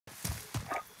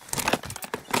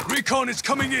Recon is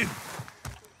coming in.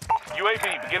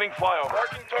 UAV beginning flyover.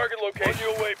 Marking target location. On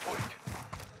your waypoint.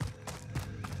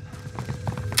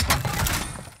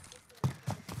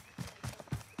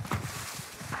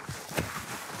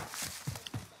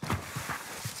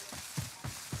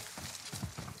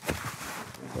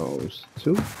 Those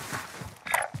two.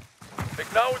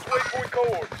 Acknowledge waypoint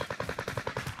cohorts.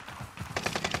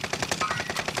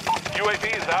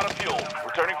 UAV is out of fuel.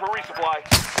 Returning for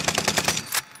resupply.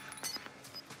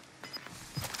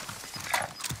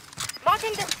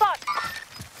 Marking the spot.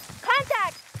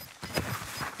 Contact!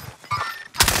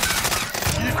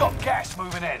 You've got gas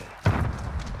moving in.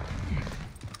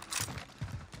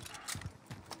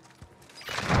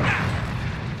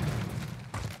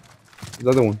 The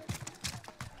other one.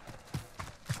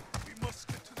 We must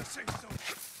get to the safe zone.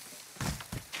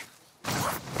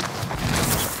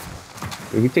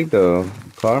 Did we take the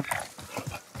car?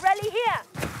 Rally here!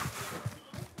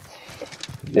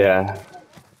 Yeah.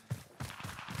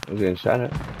 I was getting shot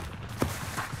at.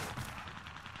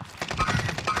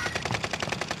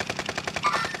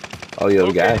 Oh, yo,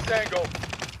 the guys. Tango.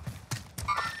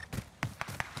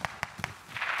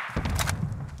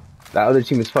 That other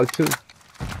team is fucked too.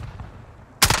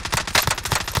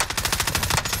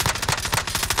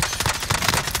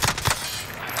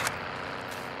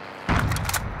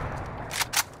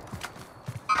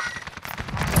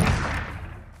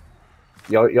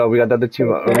 Yo, we got the other team.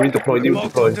 Redeploy,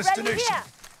 Mark on redeploy. destination. Rally here!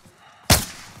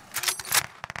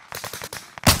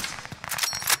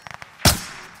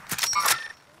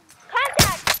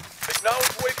 Contact!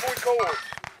 Acknowledge waypoint cohorts.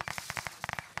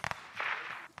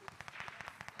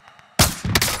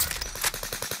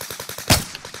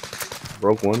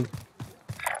 Broke one.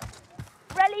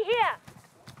 Rally here!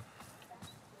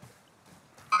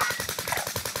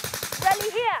 Rally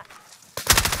here!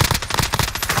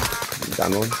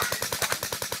 Down one.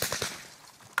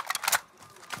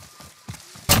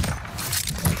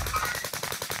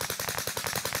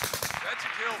 That's a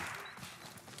kill.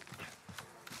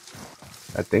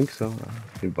 I think so.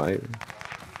 You might.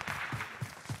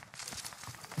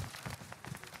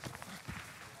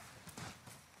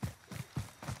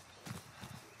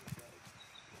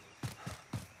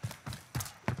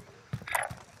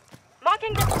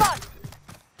 Marking the spot.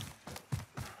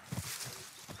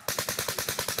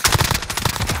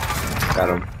 Got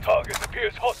him. Target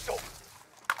appears hostile.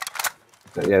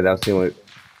 Yeah, that was the only.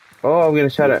 Oh, I'm getting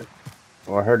shot at.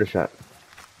 Oh, I heard a shot.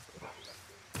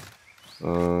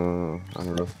 I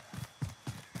don't know.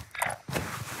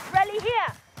 Rally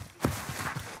here!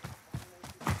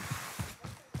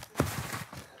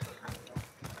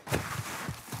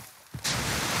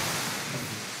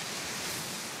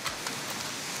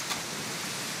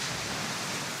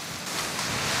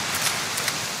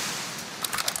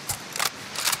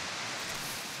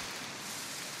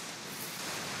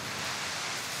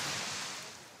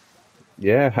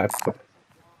 Yeah,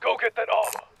 Go get that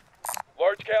armor.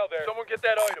 Large cow there. Someone get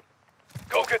that item.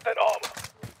 Go get that armor.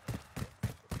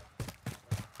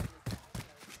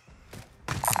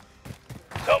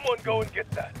 Someone go and get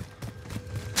that.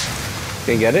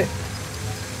 can't get it.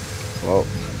 Well,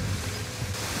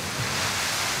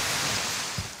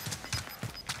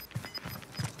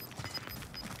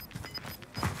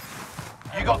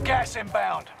 You got gas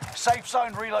inbound. Safe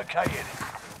zone relocated.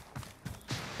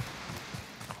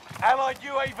 Allied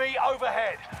UAV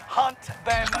overhead. Hunt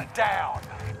them down.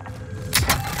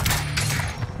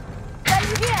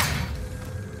 Rally here!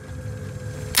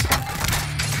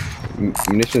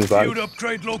 munitions Field box.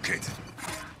 upgrade located.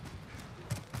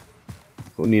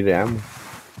 Who needed ammo?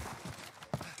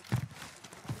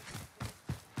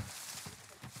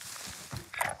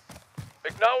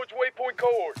 Acknowledge waypoint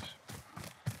cohorts.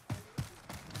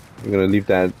 I'm gonna leave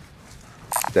that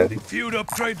steady. Field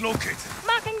upgrade located.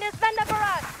 Marking this vendor for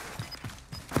us!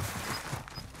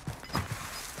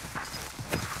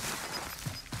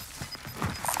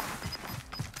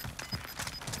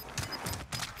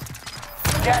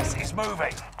 Gas is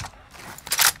moving.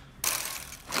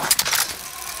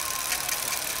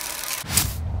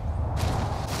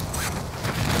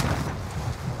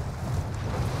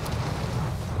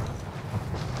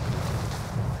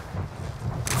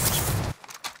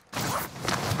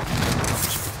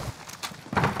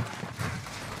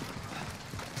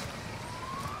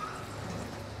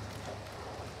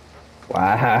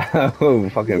 Wow,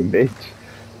 fucking bitch.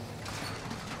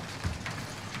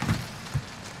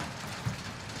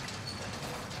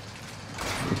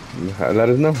 Let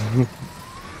us know.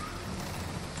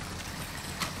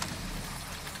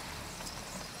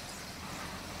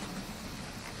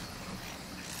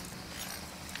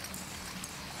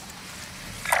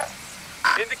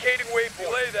 Indicating waypoint.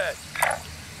 Delay that.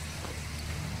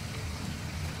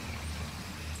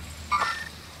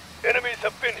 Enemies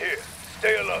have been here.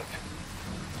 Stay alert.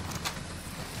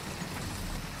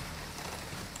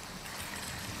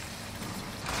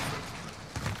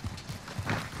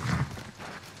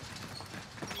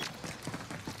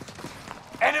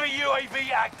 Enemy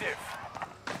UAV active.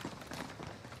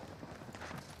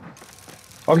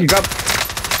 Okay, got.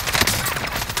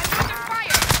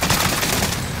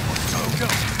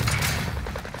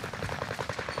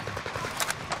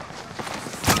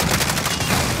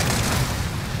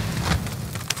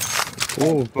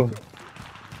 Go, go.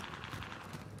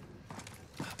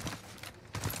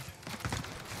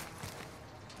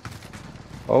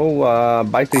 Oh,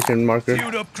 buy station marker.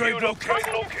 Field upgrade Field upgrade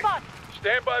located. Marking the spot.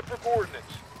 Stand by for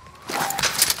coordinates.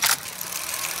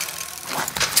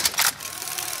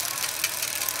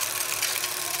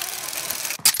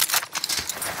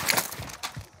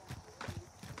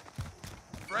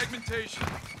 Fragmentation.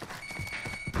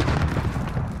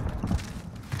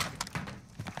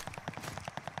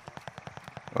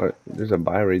 Oh, there's a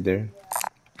buy right there.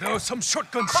 There are some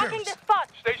shotgun Marking shells. the spot.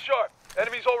 Stay sharp.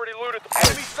 Enemies already looted the place.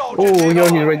 Enemy soldiers Oh, yo,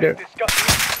 he's nearby. right there.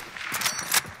 Discuss.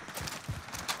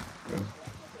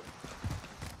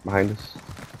 Behind us.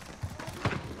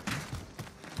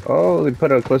 Oh, they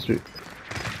put a cluster.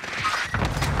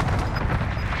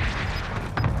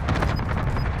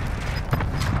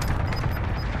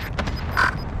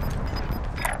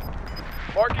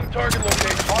 Marking target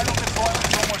location. Final deployment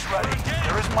is almost ready.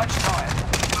 There isn't much time.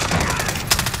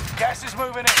 Gas is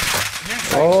moving in. New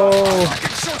safe zone. Oh,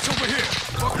 Get shots over here.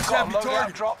 Fuckers Got have a me loadout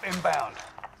targeted. drop inbound.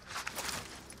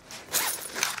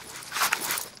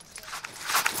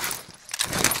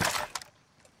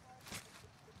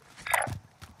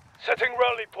 Setting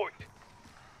rally point.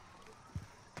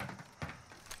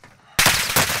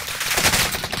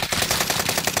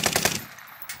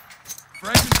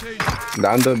 Fragmentation.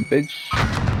 down the bitch.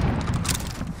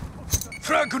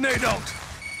 Frag grenade out.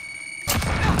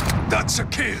 That's a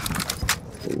kill.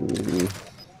 Ooh.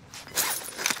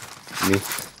 Me.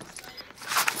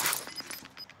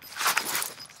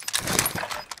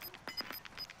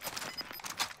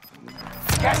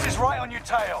 Gas is right on your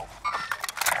tail.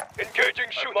 Engaging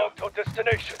shooter. Marked our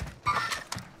destination.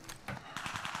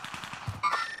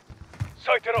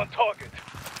 Sighted on target.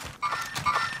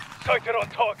 Sighted on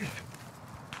target.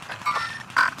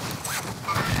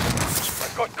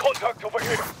 I've got contact over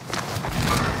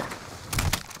here.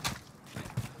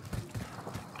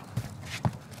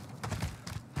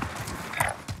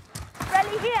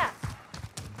 Rally here.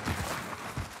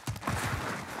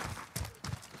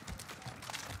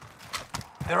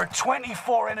 There are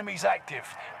 24 enemies active.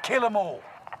 Kill them all.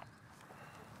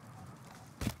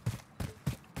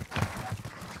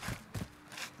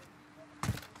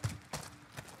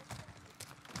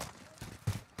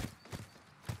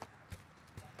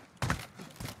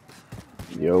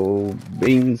 Yo,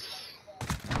 beans.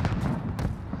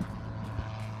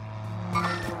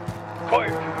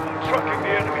 Quiet. I'm tracking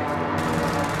the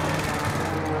enemy.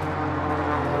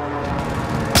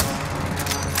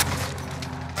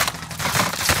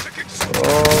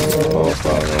 Oh,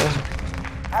 father.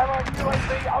 Allied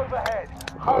UAV overhead.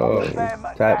 Oh, Hunt them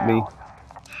tap me. down.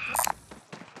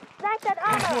 Snag that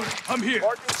armor. I'm here.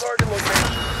 Marking target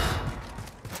location.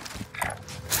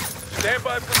 Stand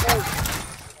by for coordinates.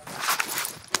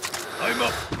 I'm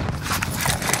up.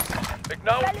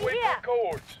 Acknowledge Rally wait here. for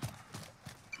cohorts.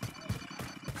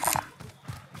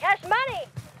 Cash money.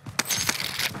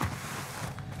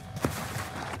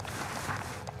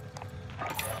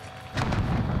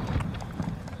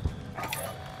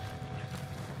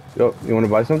 Yo, you want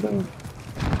to buy something?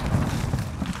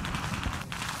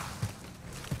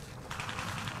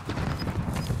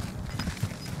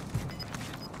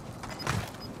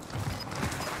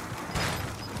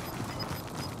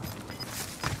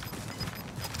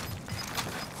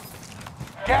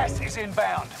 Gas is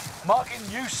inbound. Marking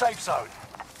new safe zone.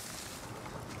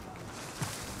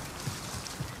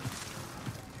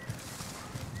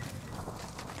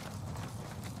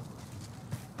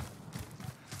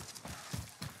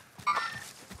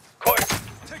 Quiet.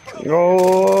 Take cover.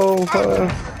 Oh, father.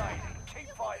 Keep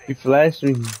fighting. He flashed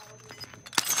me.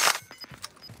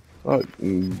 Oh,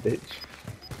 bitch.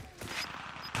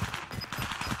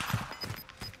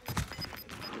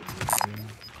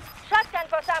 Shotgun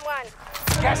for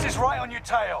someone. Gas is right on your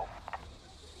tail.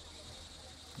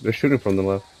 They're shooting from the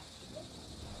left.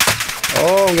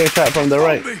 Oh, I'm getting shot from the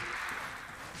right. Me.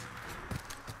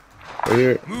 Right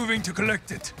here. Moving to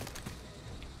collect it.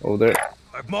 Over there.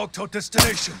 I've marked our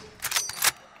destination.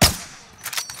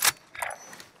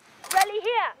 Rally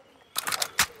here.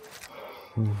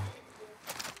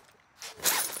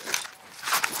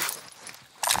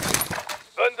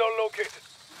 Vendor located.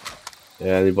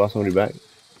 Yeah, they brought somebody back.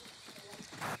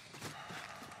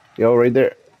 Yo, right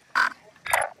there.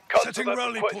 Setting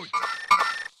rally point.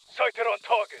 Sighted on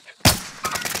target.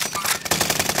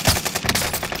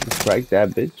 Strike that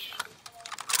bitch.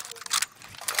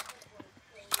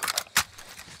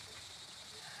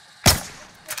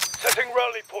 Setting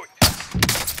rally point.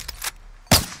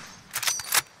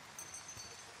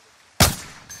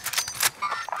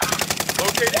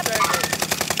 Located Tango.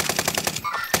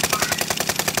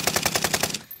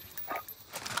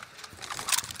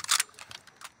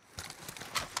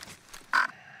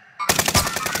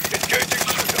 Engaging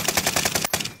shooter.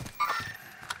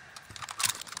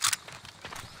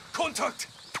 Contact.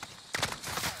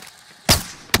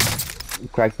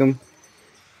 Cracked them.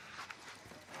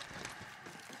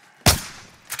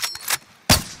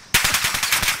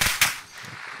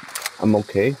 I'm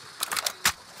okay.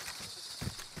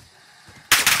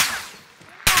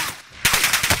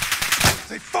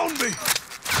 They found me.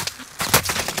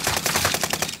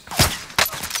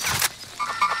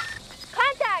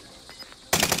 Contact!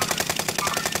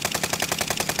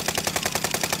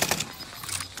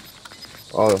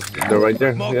 Oh, they're right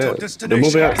there. Marked Yeah. our They're destination.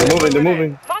 moving up. They're moving. They're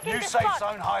moving. Marking New the safe spot.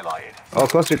 zone highlighted. Oh,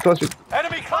 closer, closer.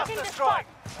 Enemy cluster the strike.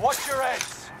 Watch your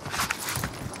heads.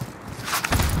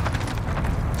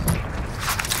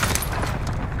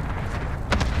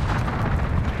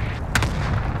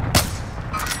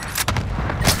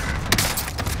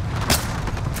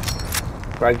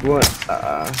 Cracked one.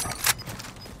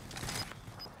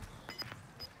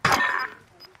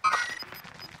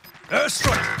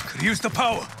 Airstrike. Could use the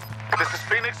power. This is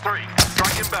Phoenix 3.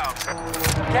 Strike inbound.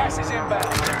 Gas is inbound.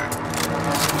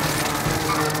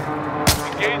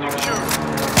 Engaging shooter.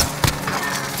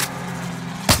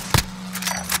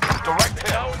 Direct hit.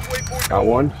 Now it's waypoint. Got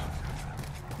one.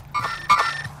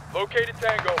 Located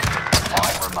Tango.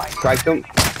 5 remain. Cracked them.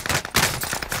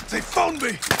 They found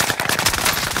me.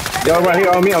 Yo, right here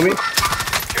on me, on me.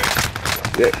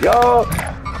 Yeah, yo,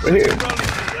 right here.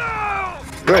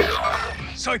 Rally. Right,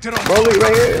 Sighted on Rolly, target.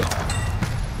 right here.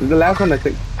 This is the last one, I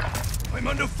think. I'm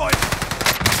under fire.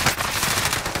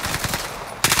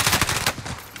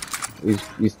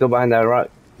 He's still behind that rock.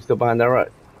 He's still behind that rock.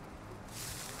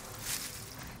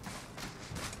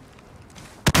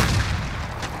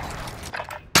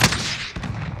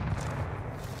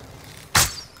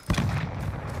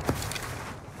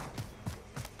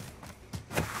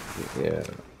 Yeah.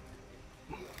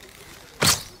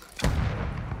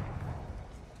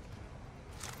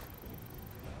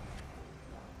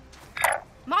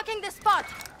 Marking the spot.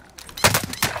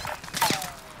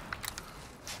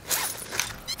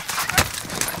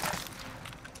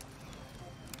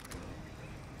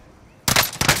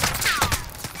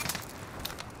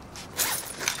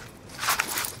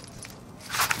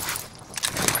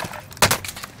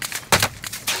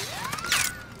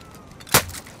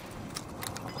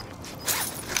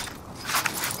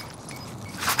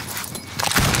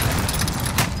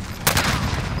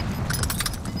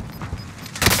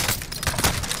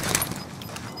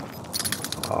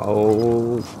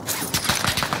 Oh,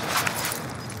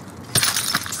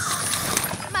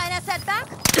 Minor setback.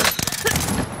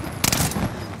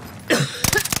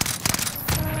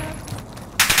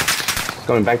 it's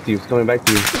coming back to you. It's coming back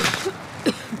to you.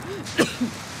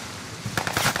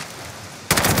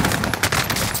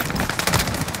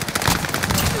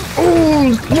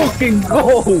 Oh, let's fucking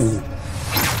go!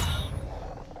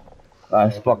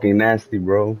 That's fucking nasty,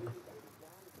 bro.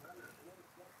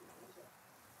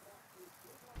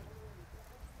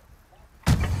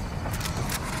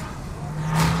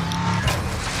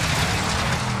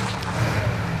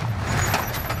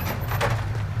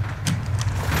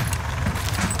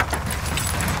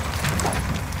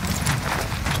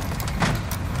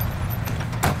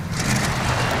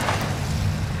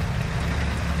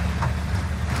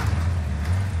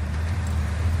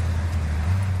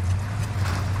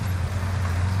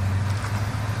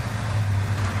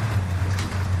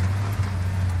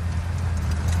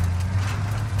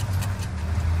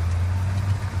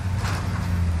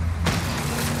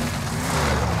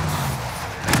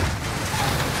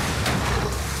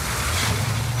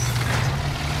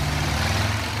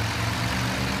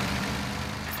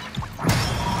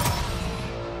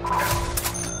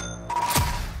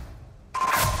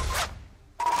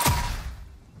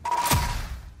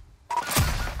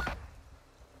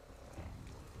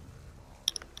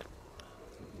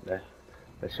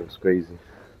 That shit was crazy.